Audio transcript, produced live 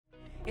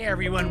Hey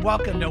everyone,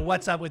 welcome to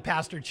What's Up with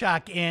Pastor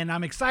Chuck, and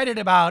I'm excited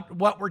about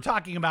what we're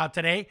talking about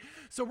today.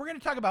 So we're going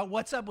to talk about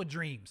what's up with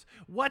dreams.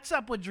 What's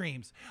up with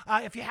dreams?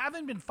 If you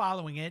haven't been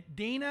following it,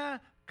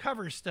 Dana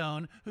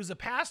Coverstone, who's a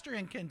pastor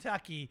in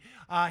Kentucky,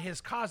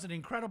 has caused an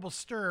incredible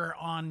stir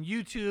on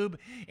YouTube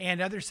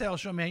and other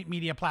social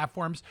media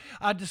platforms,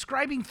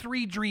 describing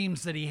 3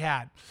 dreams that he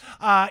had.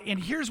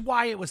 And here's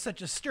why it was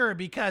such a stir,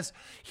 because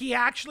he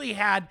actually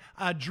had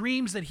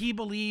dreams that he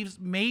believes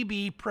may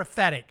be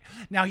prophetic.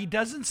 Now, he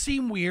doesn't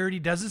seem weird. He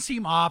doesn't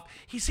seem off.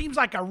 He seems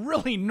like a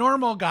really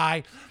normal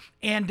guy.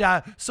 And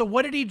so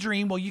what did he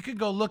dream? Well, you could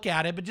go look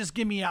at it, but just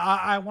give me,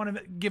 I want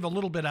to give a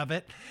little bit of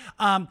it.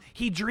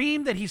 He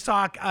dreamed that he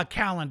saw a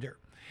calendar.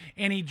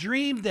 And he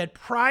dreamed that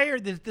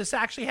this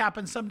actually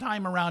happened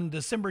sometime around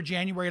December,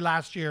 January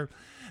last year,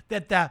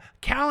 that the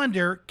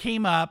calendar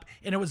came up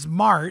and it was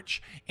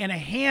March and a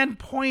hand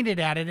pointed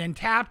at it and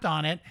tapped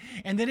on it.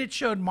 And then it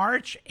showed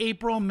March,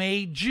 April,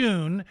 May,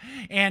 June.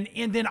 And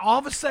then all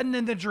of a sudden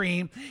in the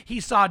dream, he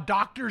saw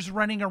doctors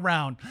running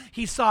around.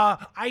 He saw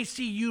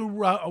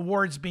ICU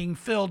wards being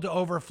filled to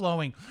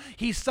overflowing.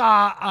 He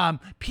saw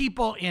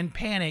people in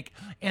panic.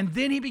 And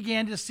then he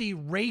began to see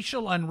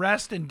racial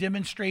unrest and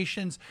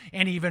demonstrations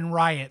and even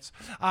riots.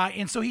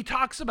 And so he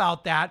talks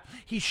about that.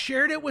 He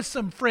shared it with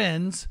some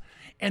friends.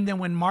 And then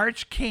when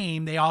March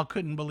came, they all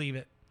couldn't believe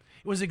it.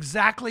 It was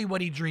exactly what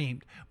he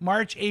dreamed.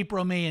 March,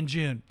 April, May, and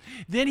June.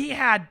 Then he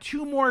had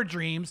 2 more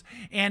dreams.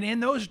 And in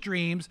those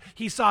dreams,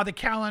 he saw the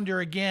calendar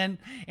again.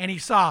 And he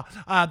saw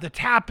the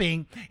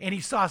tapping. And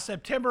he saw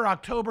September,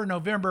 October,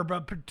 November,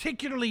 but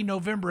particularly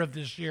November of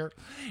this year.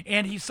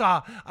 And he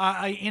saw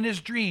in his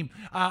dream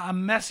a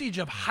message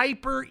of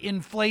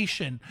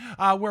hyperinflation,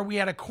 where we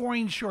had a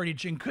coin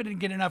shortage and couldn't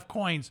get enough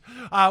coins,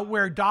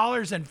 where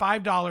dollars and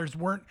 $5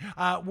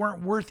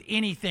 weren't worth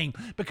anything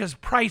because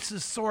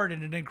prices soared at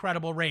an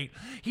incredible rate.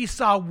 He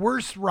saw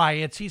worse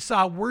riots. He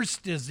saw worse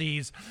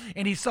disease.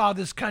 And he saw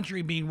this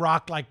country being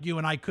rocked like you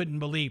and I couldn't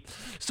believe.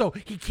 So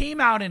he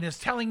came out and is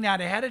telling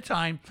that ahead of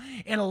time.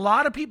 And a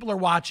lot of people are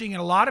watching,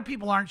 and a lot of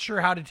people aren't sure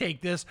how to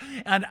take this.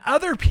 And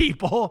other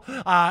people,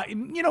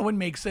 would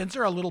make sense,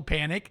 are a little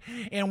panic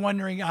and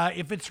wondering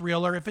if it's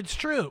real or if it's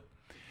true.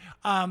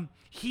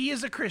 He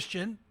is a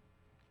Christian.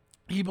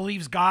 He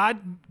believes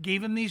God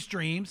gave him these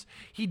dreams.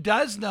 He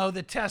does know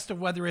the test of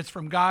whether it's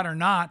from God or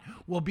not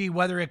will be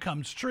whether it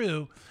comes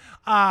true.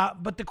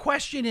 But the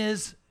question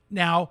is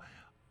now,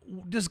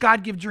 does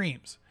God give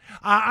dreams?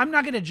 I'm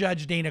not going to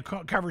judge Dana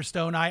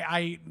Coverstone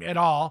at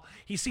all.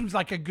 He seems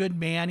like a good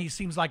man. He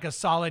seems like a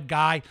solid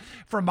guy.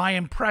 From my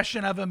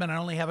impression of him, and I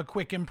only have a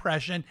quick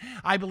impression,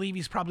 I believe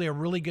he's probably a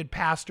really good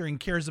pastor and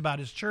cares about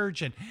his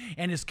church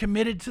and is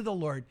committed to the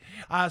Lord.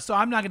 So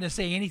I'm not going to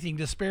say anything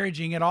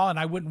disparaging at all, and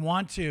I wouldn't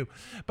want to.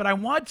 But I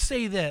want to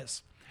say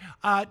this.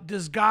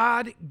 Does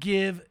God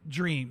give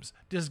dreams?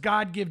 Does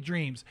God give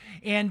dreams?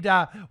 And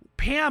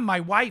Pam, my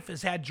wife,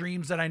 has had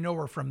dreams that I know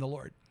are from the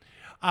Lord.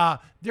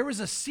 There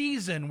was a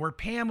season where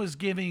Pam was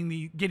getting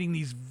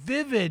these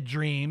vivid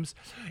dreams,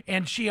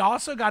 and she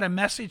also got a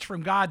message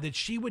from God that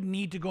she would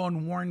need to go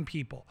and warn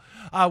people.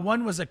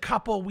 One was a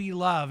couple we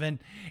love, and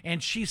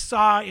she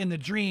saw in the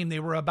dream they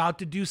were about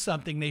to do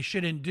something they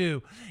shouldn't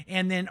do,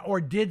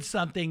 or did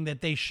something that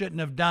they shouldn't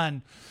have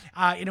done,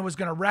 and it was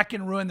going to wreck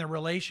and ruin their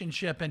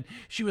relationship. And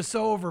she was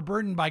so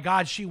overburdened by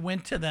God, she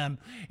went to them,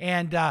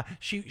 and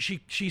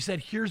she said,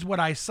 "Here's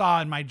what I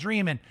saw in my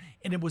dream," and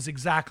it was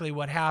exactly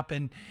what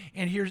happened.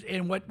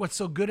 And what's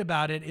so good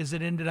about it is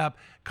it ended up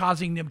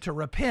causing them to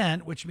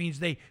repent, which means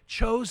they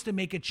chose to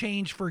make a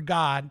change for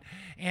God,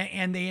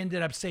 and they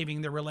ended up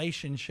saving their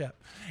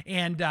relationship.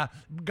 And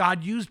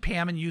God used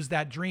Pam and used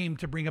that dream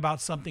to bring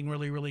about something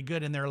really, really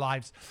good in their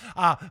lives.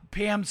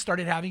 Pam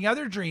started having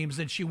other dreams,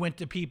 and she went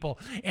to people.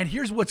 And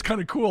here's what's kind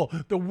of cool.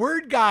 The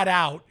word got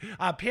out.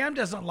 Pam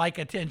doesn't like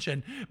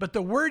attention, but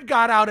the word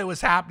got out it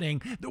was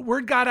happening. The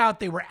word got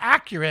out they were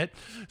accurate.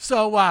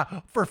 So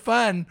for fun,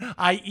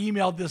 I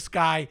emailed this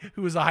guy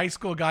who was a high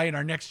school guy in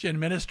our Next Gen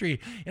ministry.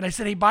 And I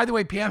said, "Hey, by the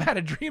way, Pam had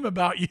a dream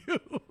about you."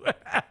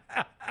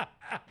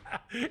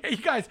 Hey, you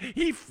guys,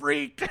 he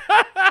freaked.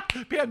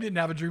 Pam didn't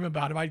have a dream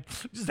about him. I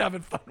just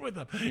having fun with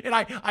him. And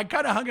I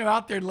kind of hung him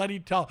out there and let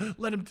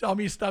him tell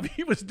me stuff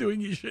he was doing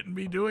he shouldn't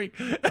be doing.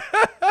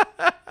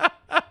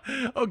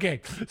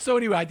 Okay, so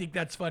anyway, I think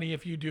that's funny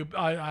if you do.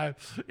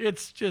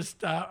 It's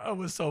just, it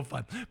was so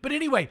fun. But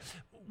anyway,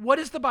 what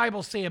does the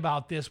Bible say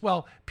about this?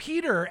 Well,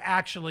 Peter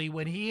actually,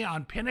 when he,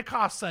 on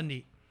Pentecost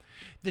Sunday,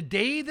 the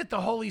day that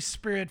the Holy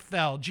Spirit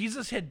fell,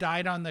 Jesus had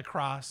died on the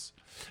cross.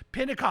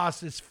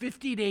 Pentecost is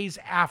 50 days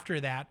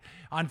after that.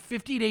 On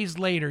 50 days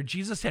later,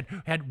 Jesus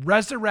had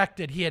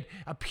resurrected. He had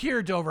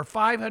appeared to over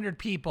 500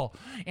 people.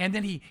 And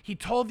then he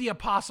told the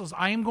apostles,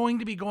 "I am going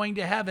to be going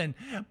to heaven,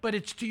 but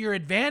it's to your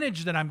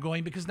advantage that I'm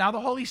going, because now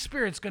the Holy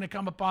Spirit's going to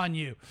come upon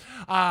you."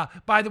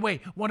 By the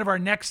way, one of our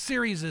next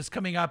series is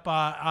coming up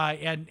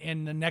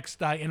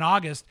in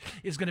August,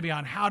 is going to be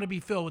on how to be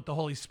filled with the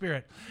Holy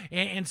Spirit.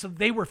 And so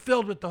they were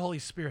filled with the Holy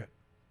Spirit.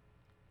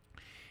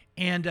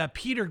 And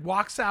Peter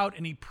walks out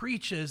and he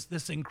preaches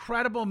this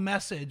incredible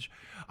message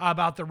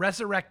about the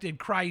resurrected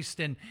Christ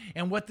and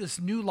what this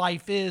new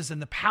life is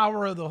and the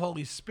power of the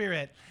Holy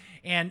Spirit.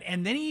 And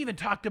then he even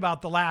talked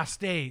about the last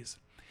days.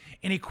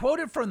 And he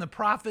quoted from the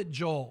prophet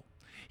Joel.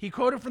 He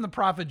quoted from the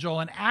prophet Joel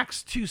in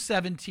Acts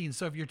 2:17.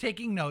 So if you're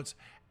taking notes,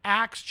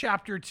 Acts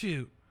chapter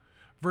 2,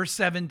 verse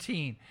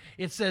 17,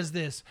 it says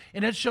this,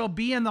 and it shall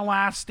be in the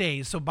last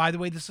days. So by the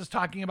way, this is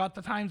talking about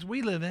the times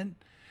we live in,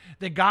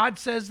 that God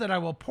says that I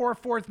will pour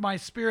forth my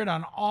spirit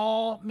on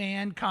all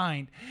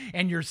mankind,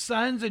 and your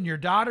sons and your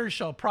daughters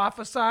shall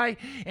prophesy,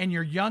 and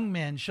your young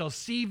men shall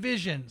see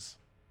visions,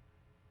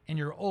 and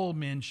your old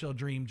men shall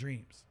dream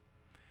dreams.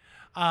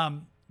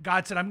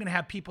 God said, I'm going to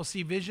have people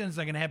see visions.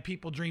 I'm going to have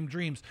people dream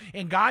dreams.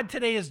 And God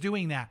today is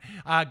doing that.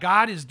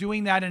 God is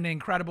doing that in an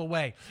incredible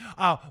way.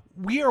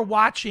 We are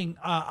watching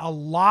a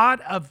lot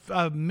of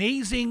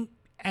amazing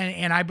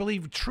and I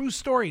believe true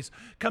stories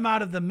come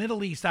out of the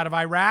Middle East, out of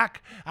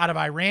Iraq, out of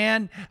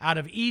Iran, out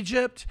of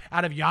Egypt,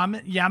 out of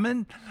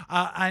Yemen.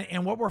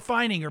 And what we're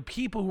finding are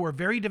people who are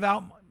very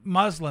devout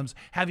Muslims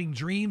having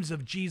dreams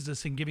of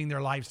Jesus and giving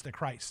their lives to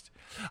Christ.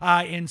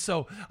 And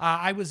so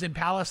I was in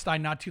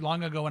Palestine not too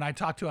long ago, and I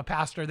talked to a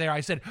pastor there.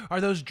 I said,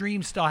 are those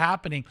dreams still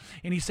happening?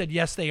 And he said,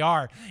 yes, they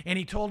are. And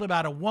he told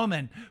about a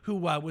woman who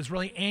was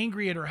really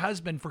angry at her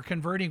husband for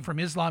converting from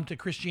Islam to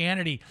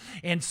Christianity.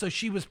 And so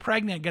she was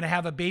pregnant, going to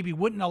have a baby,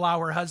 wouldn't allow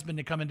her husband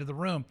to come into the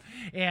room.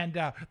 And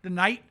the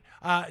night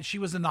she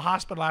was in the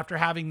hospital after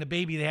having the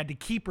baby, they had to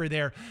keep her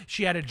there.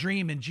 She had a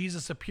dream, and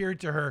Jesus appeared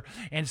to her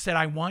and said,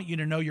 I want you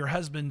to know your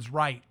husband's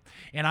right,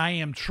 and I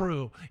am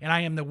true, and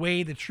I am the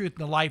way, the truth,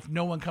 and the life.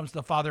 No one comes to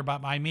the Father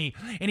but by me.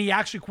 And he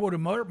actually quoted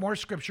more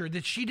scripture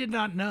that she did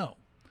not know.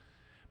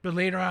 But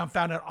later on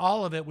found out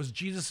all of it was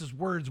Jesus'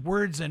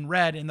 words in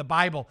red in the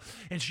Bible.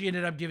 And she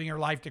ended up giving her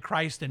life to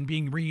Christ and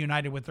being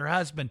reunited with her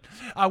husband.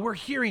 We're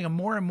hearing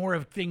more and more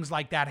of things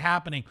like that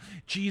happening.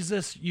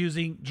 Jesus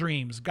using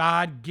dreams,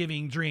 God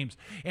giving dreams.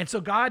 And so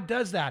God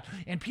does that.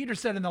 And Peter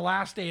said in the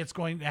last day it's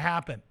going to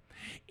happen.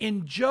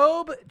 In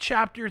Job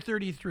chapter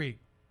 33,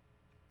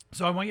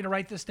 so I want you to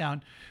write this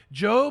down.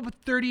 Job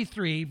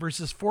 33,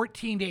 verses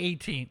 14 to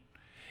 18.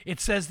 It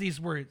says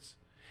these words.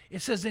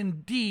 It says,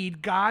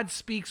 indeed, God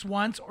speaks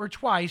once or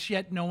twice,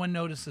 yet no one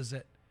notices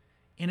it.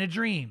 In a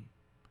dream,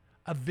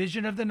 a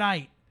vision of the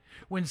night,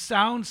 when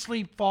sound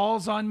sleep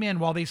falls on men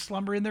while they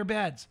slumber in their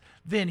beds,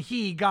 then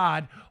he,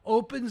 God,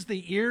 opens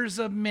the ears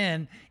of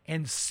men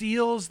and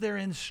seals their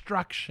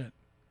instruction,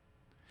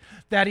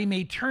 that he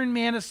may turn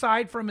man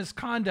aside from his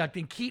conduct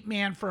and keep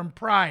man from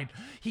pride.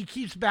 He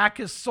keeps back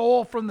his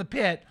soul from the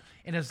pit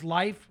and his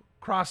life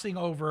crossing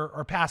over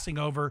or passing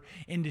over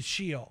into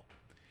Sheol.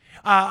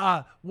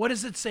 What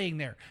is it saying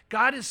there?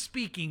 God is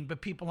speaking,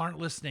 but people aren't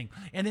listening.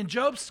 And then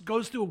Job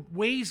goes through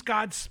ways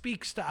God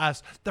speaks to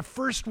us. The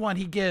first one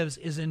he gives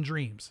is in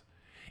dreams,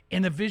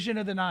 in the vision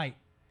of the night.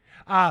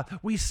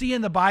 We see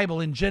in the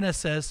Bible in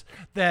Genesis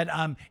that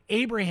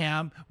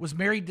Abraham was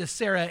married to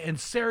Sarah, and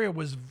Sarah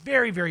was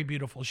very, very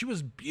beautiful. She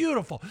was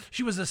beautiful.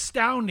 She was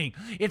astounding.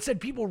 It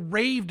said people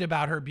raved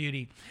about her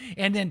beauty.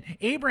 And then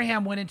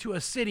Abraham went into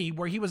a city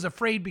where he was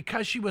afraid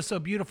because she was so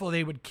beautiful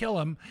they would kill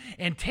him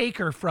and take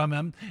her from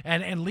him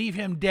and leave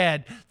him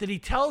dead, that he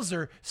tells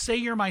her, say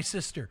you're my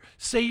sister.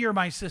 Say you're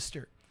my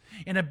sister.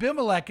 And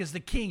Abimelech is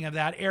the king of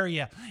that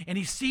area. And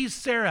he sees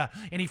Sarah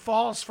and he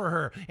falls for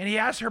her and he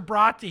has her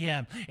brought to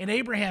him. And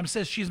Abraham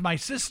says, she's my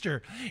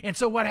sister. And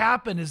so what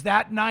happened is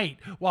that night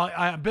while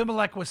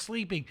Abimelech was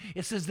sleeping,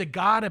 it says that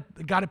God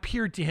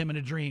appeared to him in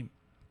a dream.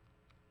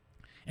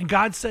 And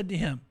God said to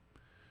him,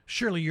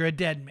 surely you're a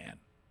dead man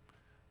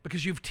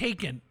because you've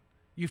taken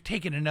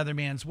another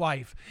man's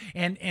wife.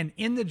 And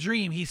in the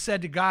dream, he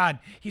said to God,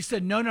 he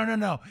said,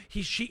 no.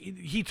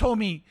 He told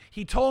me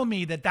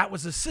that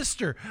was a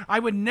sister. I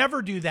would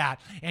never do that.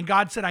 And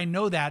God said, I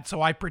know that,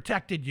 so I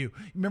protected you.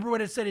 Remember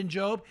what it said in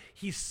Job?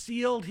 He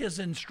sealed his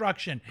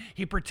instruction.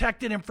 He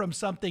protected him from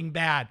something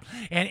bad.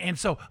 And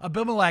so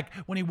Abimelech,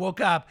 when he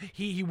woke up,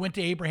 he went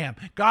to Abraham.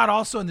 God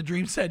also in the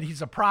dream said,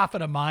 he's a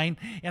prophet of mine,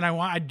 and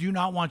I do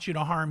not want you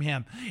to harm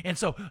him. And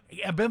so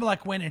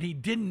Abimelech went and he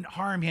didn't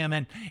harm him,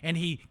 and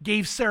he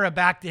gave Sarah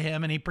back to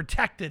him and he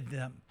protected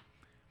them.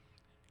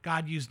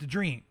 God used a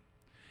dream.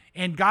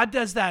 And God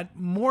does that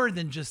more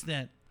than just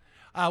then.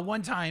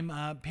 One time,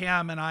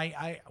 Pam and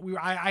I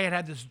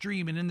had this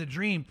dream, and in the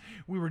dream,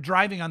 we were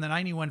driving on the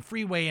 91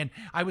 freeway, and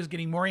I was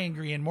getting more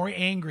angry and more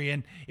angry.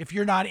 And if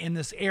you're not in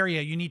this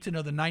area, you need to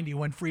know the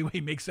 91 freeway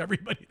makes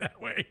everybody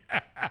that way.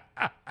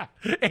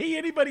 Hey,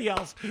 anybody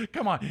else?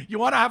 Come on. You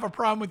want to have a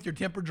problem with your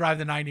temper, drive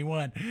the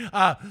 91.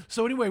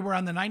 So anyway, we're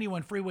on the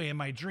 91 freeway in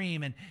my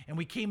dream, and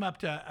we came up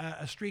to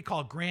a street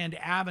called Grand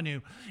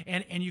Avenue,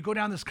 and you go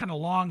down this kind of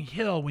long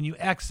hill when you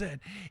exit.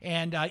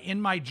 And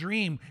in my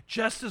dream,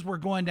 just as we're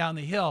going down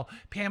the hill,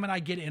 Pam and I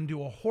get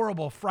into a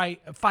horrible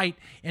fight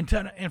in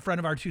front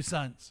of our two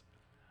sons.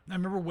 And I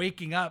remember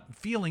waking up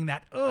feeling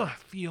that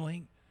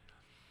feeling.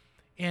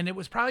 And it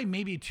was probably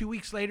maybe 2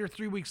 weeks later,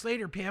 3 weeks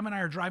later, Pam and I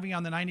are driving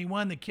on the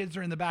 91. The kids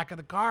are in the back of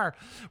the car.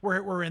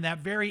 We're in that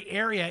very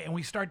area, and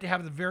we start to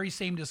have the very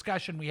same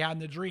discussion we had in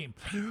the dream,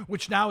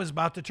 which now is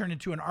about to turn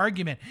into an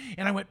argument.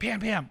 And I went,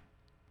 Pam,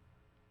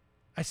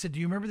 I said, do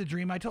you remember the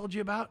dream I told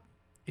you about?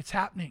 It's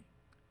happening.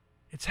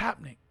 It's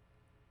happening.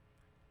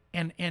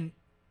 And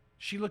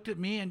she looked at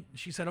me and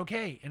she said,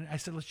 okay. And I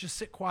said, let's just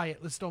sit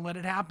quiet. Let's don't let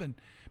it happen,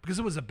 because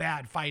it was a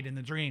bad fight in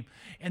the dream.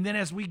 And then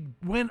as we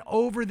went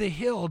over the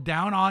hill,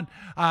 down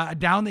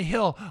the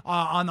hill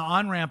on the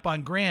on-ramp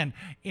on Grand,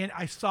 and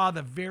I saw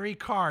the very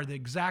car, the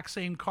exact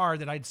same car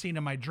that I'd seen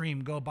in my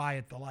dream, go by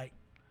at the light.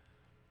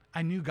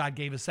 I knew God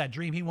gave us that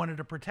dream. He wanted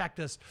to protect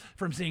us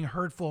from seeing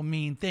hurtful,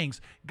 mean things.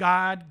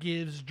 God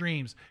gives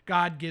dreams.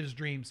 God gives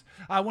dreams.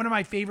 One of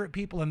my favorite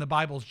people in the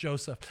Bible is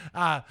Joseph.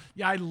 I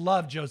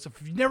love Joseph.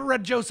 If you've never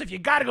read Joseph, you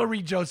got to go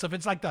read Joseph.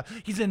 It's like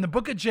he's in the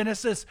book of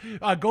Genesis.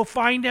 Go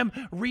find him,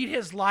 read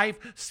his life,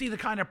 see the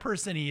kind of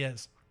person he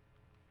is.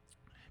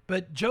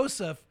 But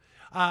Joseph,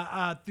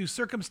 through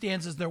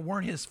circumstances that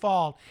weren't his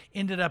fault,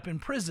 ended up in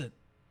prison.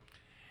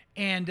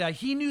 And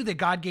he knew that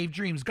God gave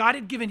dreams. God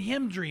had given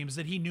him dreams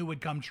that he knew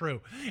would come true.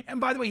 And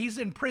by the way, he's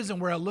in prison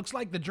where it looks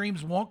like the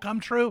dreams won't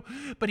come true,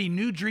 but he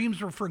knew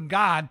dreams were from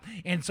God.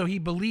 And so he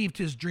believed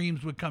his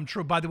dreams would come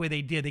true. By the way,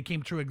 they did. They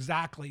came true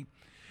exactly.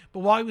 But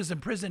while he was in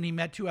prison, he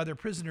met two other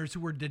prisoners who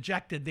were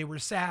dejected. They were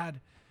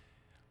sad.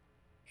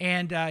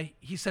 And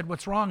he said,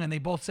 what's wrong? And they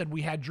both said,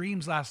 we had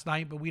dreams last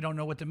night, but we don't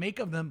know what to make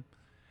of them.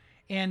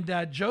 And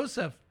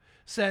Joseph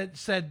said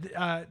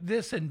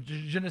this in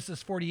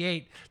Genesis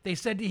 48. They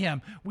said to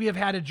him, we have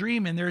had a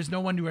dream and there is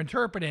no one to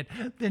interpret it.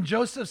 Then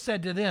Joseph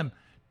said to them,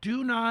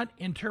 do not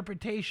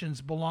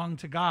interpretations belong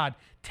to God?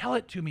 Tell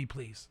it to me,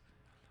 please.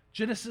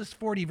 Genesis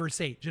 40,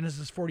 verse 8.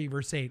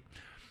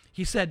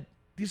 He said,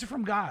 these are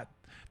from God.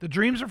 The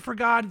dreams are for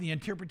God. The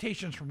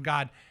interpretations from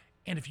God.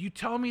 And if you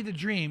tell me the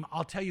dream,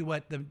 I'll tell you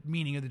what the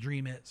meaning of the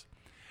dream is.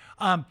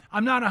 I'm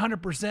not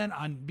 100%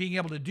 on being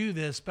able to do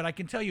this, but I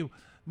can tell you,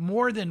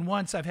 more than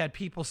once I've had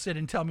people sit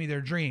and tell me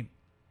their dream.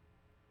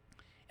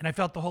 And I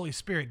felt the Holy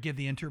Spirit give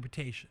the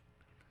interpretation.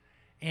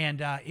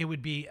 And it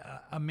would be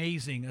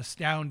amazing,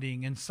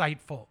 astounding,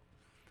 insightful.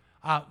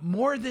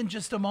 More than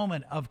just a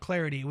moment of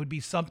clarity. It would be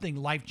something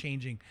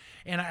life-changing.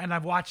 And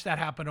I've watched that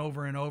happen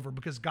over and over,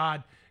 because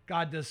God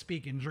does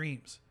speak in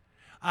dreams.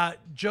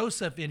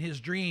 Joseph, in his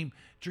dreamed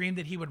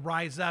that he would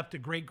rise up to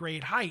great,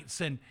 great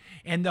heights.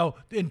 And though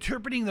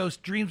interpreting those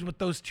dreams with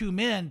those two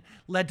men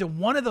led to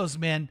one of those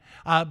men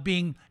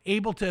being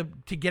able to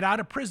get out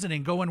of prison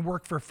and go and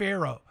work for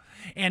Pharaoh.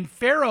 And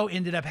Pharaoh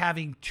ended up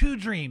having two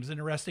dreams,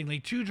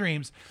 interestingly,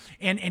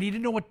 and he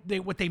didn't know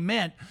what they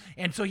meant.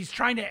 And so he's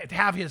trying to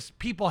have his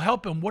people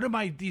help him. What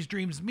do these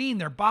dreams mean?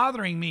 They're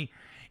bothering me.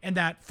 And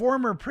that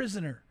former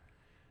prisoner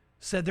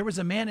said, there was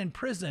a man in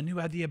prison who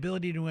had the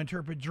ability to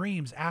interpret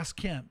dreams.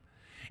 Ask him.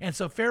 And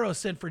so Pharaoh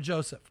sent for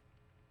Joseph.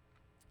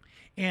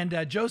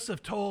 And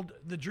Joseph told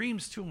the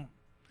dreams to him.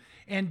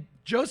 And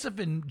Joseph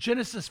in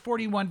Genesis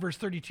 41, verse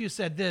 32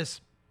 said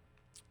this,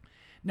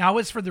 now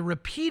as for the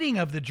repeating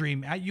of the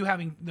dream, you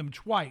having them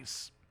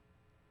twice,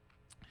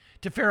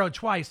 to Pharaoh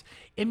twice,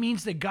 it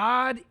means that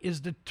God is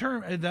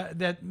determined.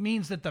 That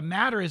means that the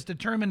matter is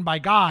determined by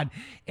God,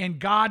 and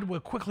God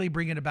will quickly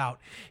bring it about.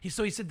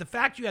 So he said, the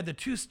fact you had the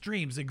two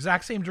dreams,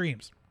 exact same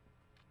dreams,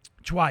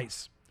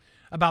 twice,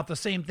 about the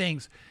same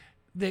things,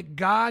 that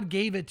God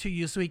gave it to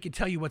you so he could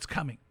tell you what's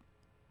coming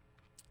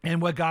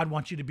and what God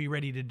wants you to be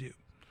ready to do.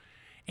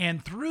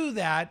 And through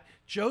that,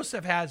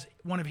 Joseph has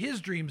one of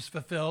his dreams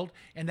fulfilled,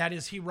 and that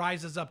is he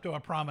rises up to a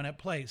prominent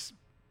place.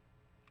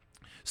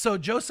 So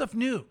Joseph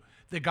knew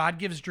that God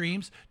gives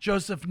dreams.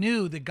 Joseph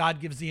knew that God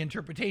gives the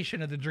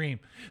interpretation of the dream.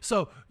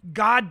 So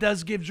God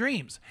does give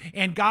dreams,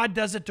 and God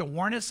does it to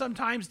warn us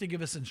sometimes, to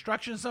give us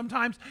instructions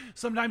sometimes.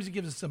 Sometimes he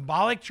gives us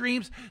symbolic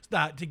dreams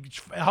to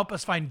help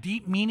us find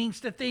deep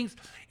meanings to things.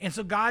 And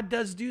so God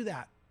does do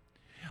that.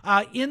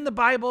 In the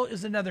Bible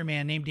is another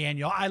man named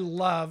Daniel. I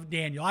love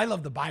Daniel. I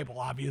love the Bible,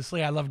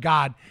 obviously. I love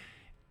God.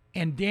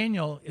 And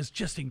Daniel is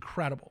just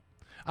incredible.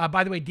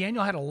 By the way,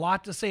 Daniel had a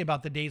lot to say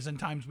about the days and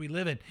times we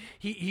live in.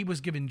 He was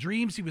given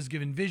dreams. He was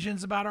given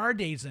visions about our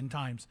days and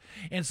times.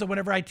 And so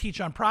whenever I teach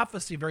on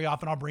prophecy, very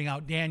often I'll bring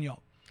out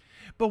Daniel.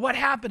 But what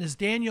happened is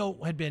Daniel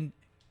had been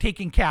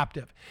taken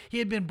captive. He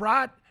had been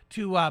brought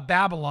to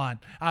Babylon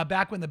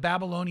back when the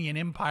Babylonian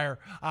Empire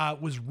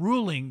was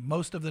ruling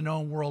most of the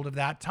known world of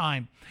that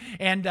time.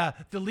 And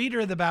the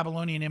leader of the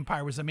Babylonian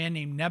Empire was a man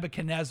named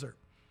Nebuchadnezzar.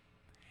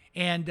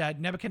 And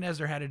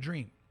Nebuchadnezzar had a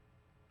dream.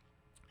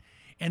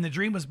 And the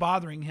dream was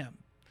bothering him.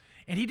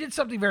 And he did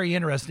something very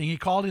interesting. He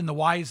called in the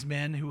wise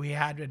men who he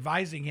had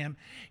advising him.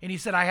 And he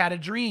said, I had a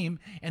dream.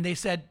 And they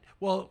said,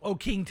 well, O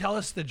king, tell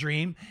us the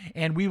dream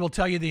and we will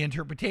tell you the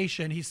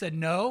interpretation. He said,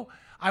 no,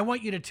 I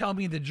want you to tell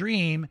me the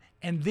dream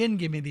and then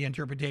give me the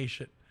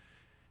interpretation.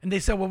 And they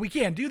said, well, we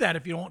can't do that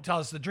if you don't tell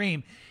us the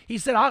dream. He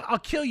said, I'll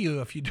kill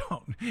you if you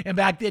don't. And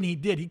back then he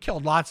did. He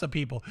killed lots of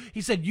people.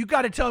 He said, you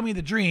got to tell me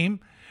the dream,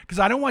 because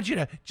I don't want you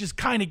to just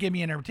kind of give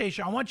me an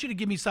interpretation. I want you to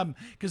give me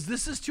something, because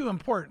this is too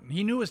important.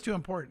 He knew it was too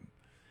important.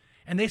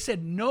 And they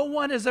said, no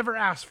one has ever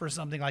asked for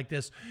something like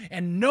this,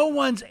 and no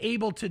one's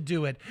able to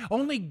do it.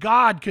 Only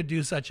God could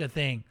do such a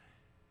thing.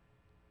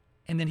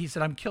 And then he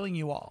said, I'm killing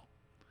you all.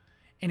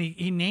 And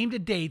he named a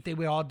date they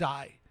would all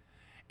die.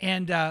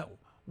 And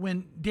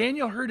when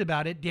Daniel heard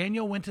about it,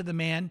 Daniel went to the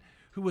man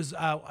who was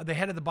the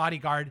head of the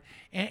bodyguard,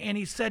 and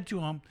he said to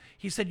him,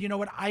 he said, you know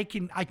what, I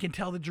can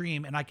tell the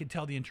dream and I can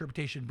tell the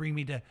interpretation. Bring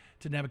me to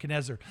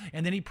Nebuchadnezzar.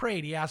 And then he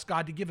prayed. He asked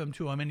God to give him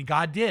to him, and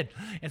God did.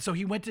 And so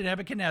he went to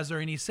Nebuchadnezzar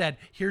and he said,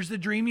 here's the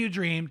dream you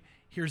dreamed.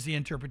 Here's the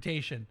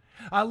interpretation.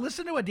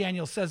 Listen to what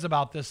Daniel says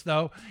about this,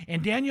 though.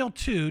 In Daniel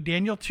 2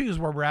 is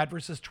where we're at,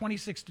 verses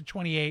 26 to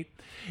 28.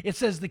 It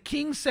says, the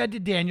king said to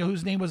Daniel,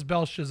 whose name was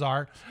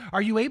Belshazzar,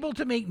 are you able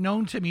to make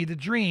known to me the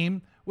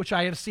dream which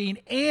I have seen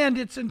and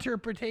its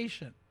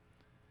interpretation?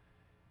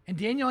 And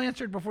Daniel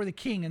answered before the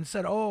king and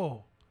said,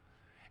 oh,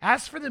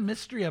 as for the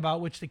mystery about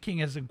which the king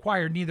has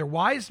inquired, neither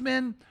wise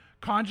men,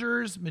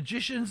 conjurers,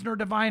 magicians, nor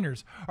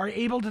diviners are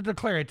able to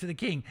declare it to the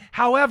king.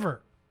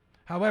 However,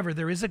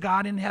 there is a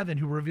God in heaven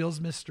who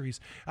reveals mysteries.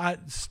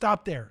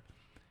 Stop there.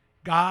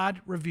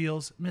 God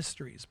reveals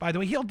mysteries. By the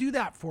way, he'll do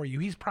that for you.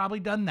 He's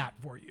probably done that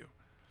for you.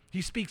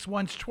 He speaks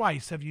once,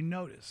 twice. Have you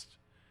noticed?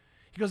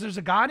 He goes, there's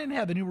a God in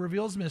heaven who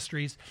reveals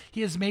mysteries.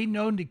 He has made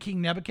known to King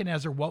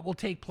Nebuchadnezzar what will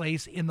take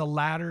place in the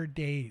latter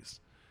days.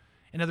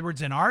 In other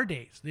words, in our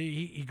days.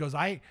 He goes,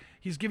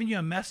 he's giving you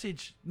a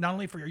message not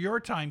only for your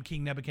time,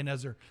 King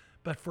Nebuchadnezzar,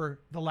 but for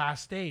the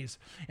last days.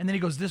 And then he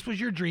goes, this was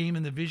your dream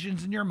and the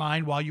visions in your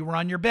mind while you were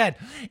on your bed.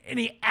 And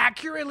he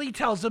accurately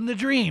tells them the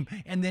dream.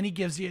 And then he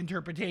gives the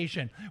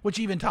interpretation, which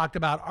even talked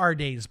about our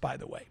days, by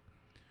the way.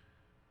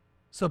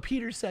 So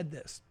Peter said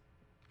this,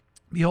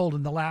 behold,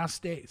 in the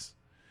last days,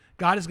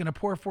 God is going to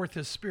pour forth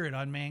his spirit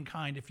on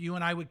mankind. If you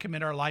and I would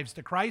commit our lives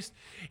to Christ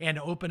and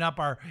open up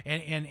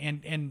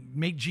and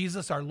make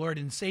Jesus our Lord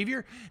and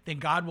Savior, then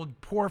God will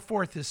pour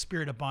forth his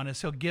spirit upon us.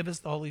 He'll give us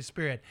the Holy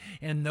Spirit.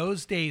 In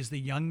those days, the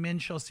young men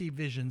shall see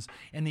visions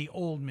and the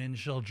old men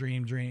shall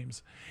dream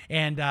dreams.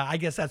 And I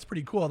guess that's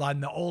pretty cool. I'm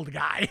the old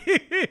guy.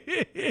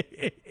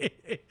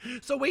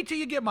 So wait till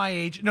you get my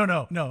age.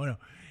 No.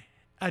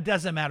 It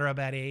doesn't matter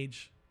about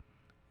age.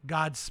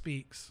 God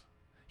speaks.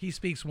 He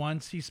speaks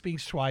once. He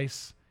speaks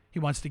twice. He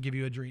wants to give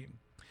you a dream.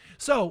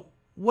 So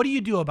what do you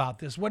do about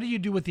this? What do you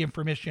do with the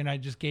information I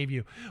just gave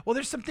you? Well,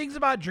 there's some things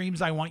about dreams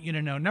I want you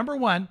to know. Number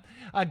one,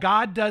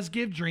 God does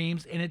give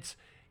dreams, and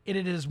it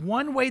is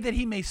one way that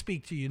he may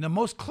speak to you. And the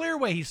most clear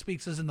way he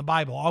speaks is in the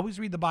Bible. Always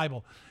read the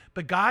Bible.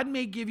 But God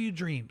may give you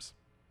dreams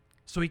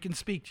so he can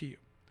speak to you.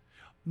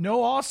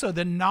 Know also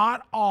that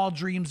not all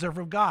dreams are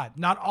from God.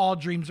 Not all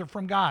dreams are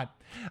from God.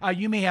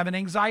 You may have an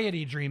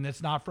anxiety dream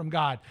that's not from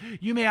God.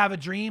 You may have a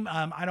dream,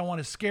 I don't want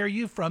to scare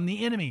you, from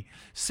the enemy.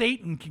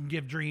 Satan can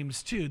give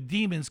dreams too.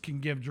 Demons can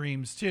give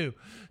dreams too.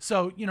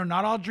 So,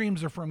 not all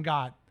dreams are from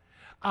God.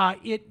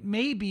 It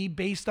may be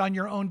based on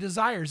your own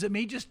desires. It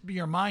may just be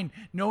your mind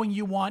knowing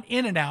you want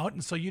in and out,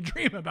 and so you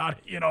dream about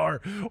it,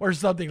 or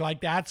something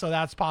like that. So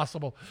that's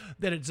possible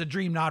that it's a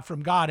dream not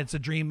from God. It's a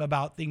dream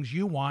about things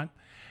you want.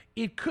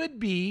 It could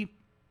be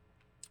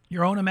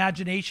your own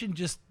imagination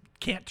just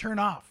can't turn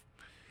off.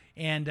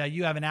 And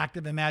you have an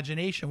active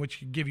imagination, which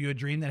could give you a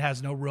dream that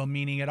has no real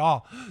meaning at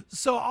all.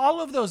 So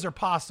all of those are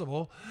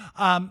possible.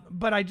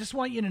 But I just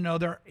want you to know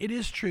it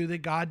is true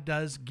that God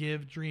does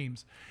give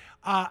dreams.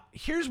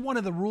 Here's one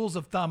of the rules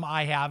of thumb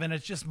I have, and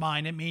it's just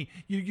mine.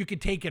 You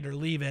could take it or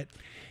leave it,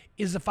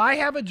 is if I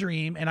have a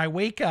dream and I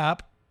wake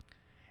up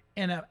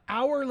and an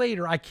hour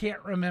later I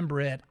can't remember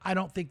it, I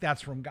don't think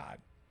that's from God.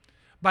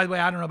 By the way,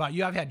 I don't know about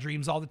you. I've had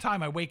dreams all the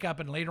time. I wake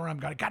up and later on I'm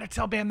going, got to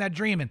tell Bam that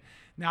dream. And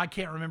now I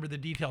can't remember the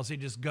details. They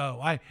just go.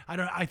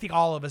 I think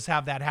all of us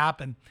have that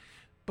happen.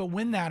 But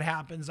when that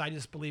happens, I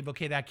just believe,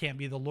 okay, that can't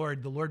be the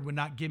Lord. The Lord would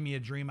not give me a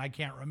dream I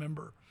can't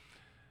remember.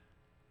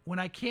 When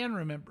I can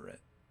remember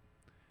it,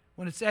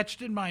 when it's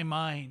etched in my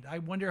mind, I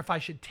wonder if I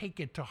should take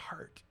it to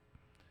heart.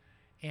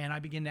 And I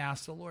begin to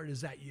ask the Lord,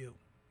 is that you?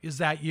 Is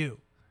that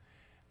you?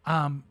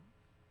 And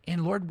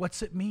Lord,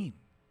 what's it mean?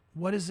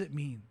 What does it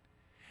mean?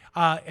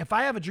 If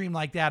I have a dream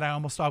like that, I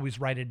almost always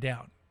write it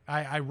down.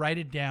 I write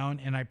it down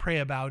and I pray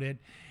about it.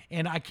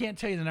 And I can't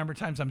tell you the number of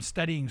times I'm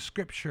studying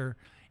scripture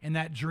and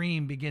that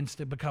dream begins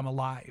to become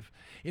alive.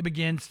 It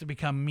begins to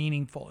become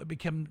meaningful.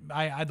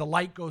 The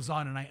light goes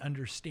on and I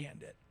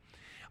understand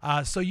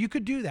it. So you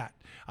could do that.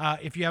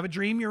 If you have a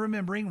dream you're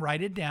remembering,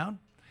 write it down.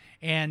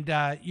 And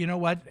you know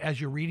what?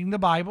 As you're reading the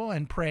Bible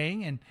and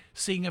praying and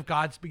seeing if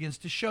God begins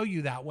to show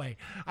you that way,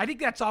 I think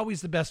that's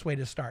always the best way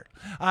to start.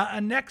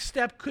 A next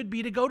step could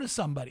be to go to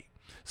somebody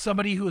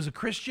who is a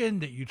Christian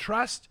that you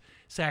trust.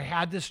 Say, I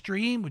had this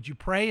dream. Would you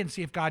pray and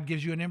see if God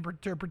gives you an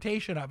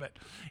interpretation of it?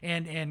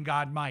 And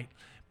God might.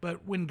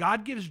 But when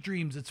God gives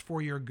dreams, it's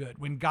for your good.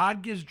 When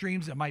God gives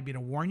dreams, it might be to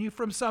warn you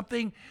from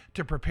something,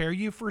 to prepare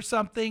you for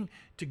something,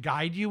 to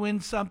guide you in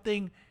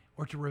something,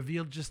 or to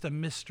reveal just a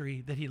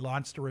mystery that he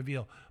wants to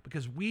reveal.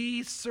 Because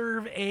we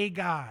serve a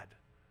God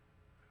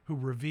who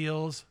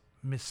reveals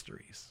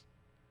mysteries.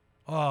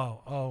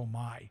 Oh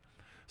my.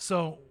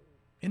 So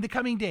in the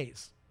coming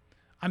days,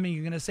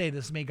 you're going to say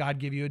this, may God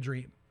give you a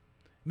dream.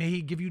 May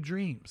he give you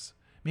dreams.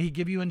 May he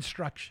give you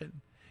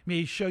instruction.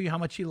 May he show you how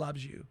much he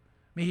loves you.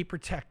 May he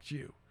protect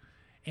you.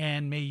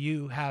 And may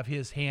you have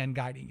his hand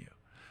guiding you.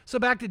 So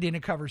back to Dana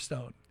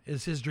Coverstone.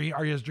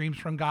 Are his dreams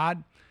from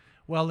God?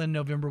 Well, in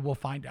November, we'll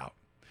find out.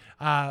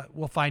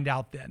 We'll find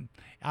out then.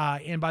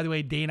 And by the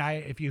way, Dana,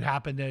 if you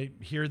happen to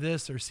hear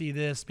this or see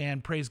this,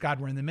 man, praise God,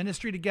 we're in the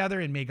ministry together,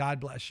 and may God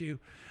bless you,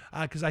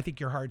 because I think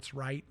your heart's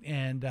right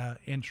and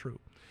true.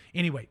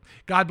 Anyway,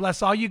 God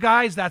bless all you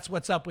guys. That's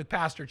what's up with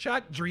Pastor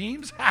Chuck.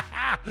 Dreams.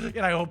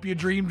 And I hope you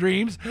dream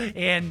dreams.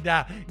 And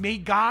may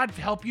God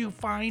help you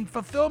find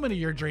fulfillment of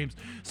your dreams.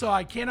 So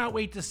I cannot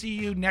wait to see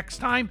you next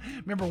time.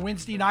 Remember,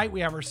 Wednesday night,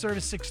 we have our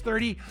service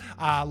 6:30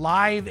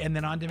 live and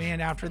then on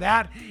demand after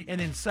that.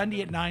 And then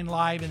Sunday at 9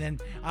 live, and then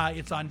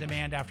it's on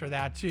demand after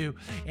that too.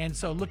 And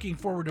so looking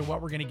forward to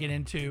what we're going to get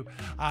into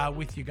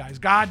with you guys.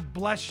 God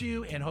bless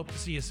you, and hope to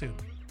see you soon.